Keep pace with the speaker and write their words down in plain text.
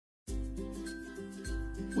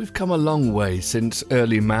We've come a long way since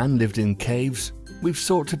early man lived in caves. We've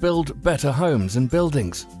sought to build better homes and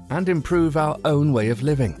buildings and improve our own way of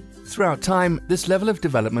living. Throughout time, this level of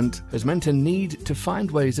development has meant a need to find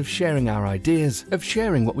ways of sharing our ideas, of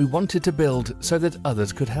sharing what we wanted to build so that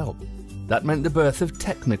others could help. That meant the birth of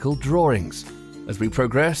technical drawings. As we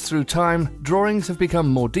progress through time, drawings have become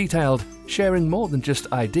more detailed, sharing more than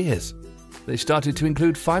just ideas. They started to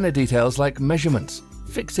include finer details like measurements,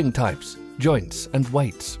 fixing types, joints and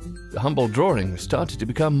weights. The humble drawing started to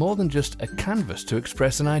become more than just a canvas to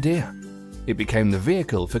express an idea. It became the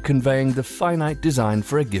vehicle for conveying the finite design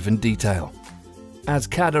for a given detail. As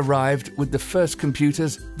CAD arrived with the first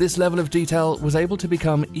computers, this level of detail was able to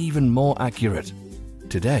become even more accurate.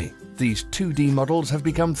 Today, these 2D models have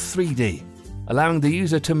become 3D, allowing the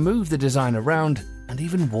user to move the design around and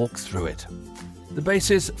even walk through it. The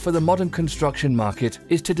basis for the modern construction market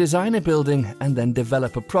is to design a building and then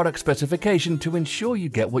develop a product specification to ensure you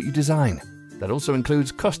get what you design. That also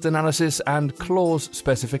includes cost analysis and clause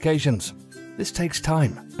specifications. This takes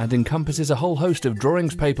time and encompasses a whole host of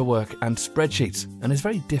drawings, paperwork and spreadsheets, and is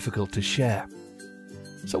very difficult to share.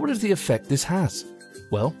 So what is the effect this has?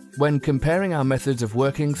 Well, when comparing our methods of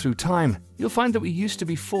working through time, you'll find that we used to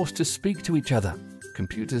be forced to speak to each other.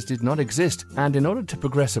 Computers did not exist, and in order to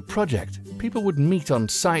progress a project, people would meet on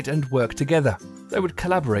site and work together. They would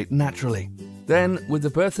collaborate naturally. Then, with the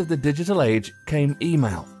birth of the digital age, came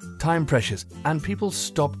email, time pressures, and people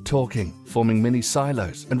stopped talking, forming mini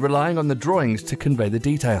silos and relying on the drawings to convey the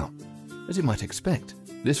detail. As you might expect,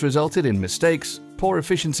 this resulted in mistakes, poor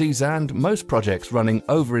efficiencies, and most projects running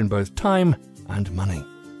over in both time and money.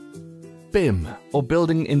 BIM, or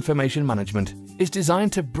Building Information Management, is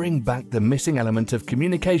designed to bring back the missing element of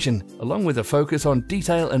communication, along with a focus on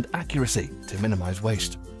detail and accuracy to minimize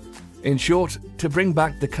waste. In short, to bring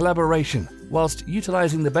back the collaboration whilst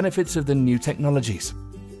utilizing the benefits of the new technologies.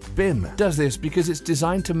 BIM does this because it's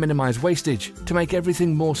designed to minimize wastage, to make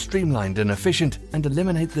everything more streamlined and efficient, and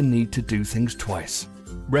eliminate the need to do things twice.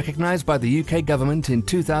 Recognised by the UK government in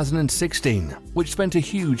 2016, which spent a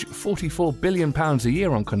huge £44 billion a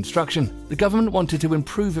year on construction, the government wanted to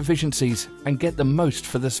improve efficiencies and get the most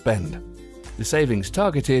for the spend. The savings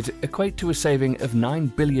targeted equate to a saving of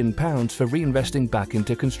 £9 billion for reinvesting back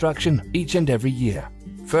into construction each and every year,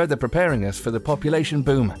 further preparing us for the population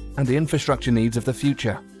boom and the infrastructure needs of the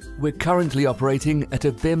future. We're currently operating at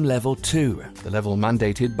a BIM Level 2, the level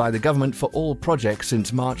mandated by the government for all projects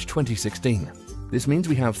since March 2016. This means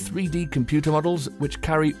we have 3D computer models which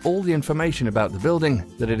carry all the information about the building,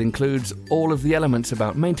 that it includes all of the elements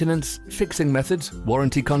about maintenance, fixing methods,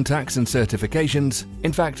 warranty contacts and certifications.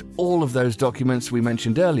 In fact, all of those documents we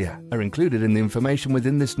mentioned earlier are included in the information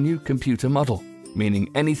within this new computer model,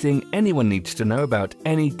 meaning anything anyone needs to know about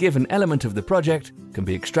any given element of the project can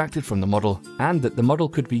be extracted from the model, and that the model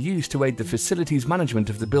could be used to aid the facilities management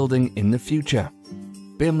of the building in the future.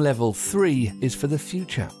 BIM Level 3 is for the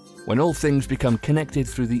future, when all things become connected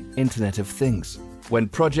through the Internet of Things, when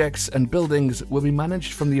projects and buildings will be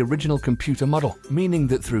managed from the original computer model, meaning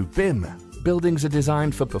that through BIM, buildings are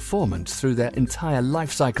designed for performance through their entire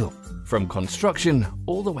life cycle, from construction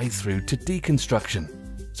all the way through to deconstruction.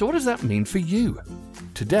 So what does that mean for you?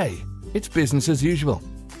 Today, it's business as usual.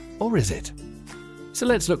 Or is it? So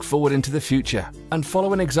let's look forward into the future and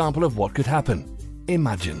follow an example of what could happen.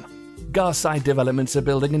 Imagine, Garside Developments are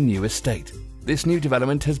building a new estate. This new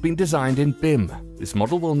development has been designed in BIM. This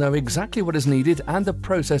model will know exactly what is needed and the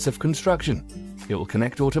process of construction. It will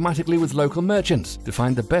connect automatically with local merchants to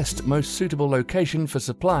find the best, most suitable location for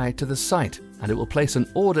supply to the site, and it will place an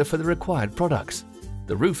order for the required products.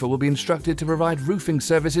 The roofer will be instructed to provide roofing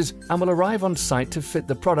services and will arrive on site to fit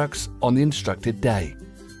the products on the instructed day.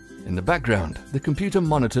 In the background, the computer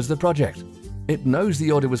monitors the project. It knows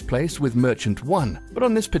the order was placed with Merchant 1, but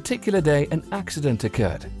on this particular day an accident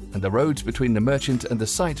occurred, and the roads between the merchant and the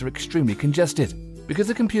site are extremely congested. Because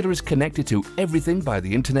the computer is connected to everything by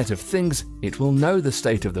the Internet of Things, it will know the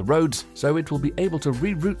state of the roads, so it will be able to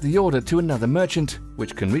reroute the order to another merchant,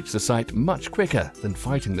 which can reach the site much quicker than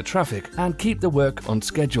fighting the traffic and keep the work on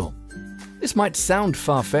schedule. This might sound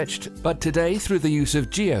far-fetched, but today, through the use of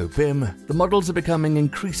Geo-BIM, the models are becoming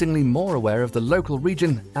increasingly more aware of the local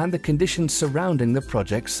region and the conditions surrounding the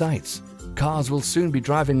project sites. Cars will soon be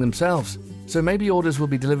driving themselves, so maybe orders will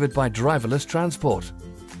be delivered by driverless transport.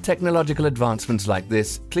 Technological advancements like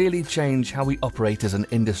this clearly change how we operate as an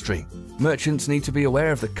industry. Merchants need to be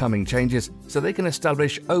aware of the coming changes so they can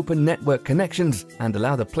establish open network connections and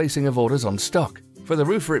allow the placing of orders on stock. For the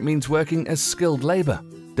roofer, it means working as skilled labor,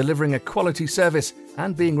 delivering a quality service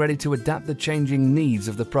and being ready to adapt the changing needs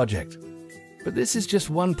of the project. But this is just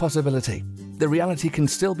one possibility. The reality can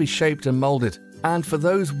still be shaped and molded, And for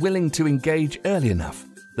those willing to engage early enough,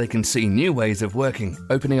 they can see new ways of working,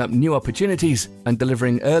 opening up new opportunities and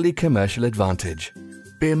delivering early commercial advantage.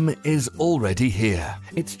 BIM is already here.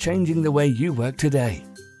 It's changing the way you work today.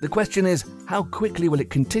 The question is, how quickly will it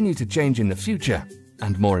continue to change in the future?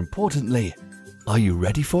 And more importantly, are you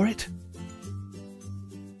ready for it?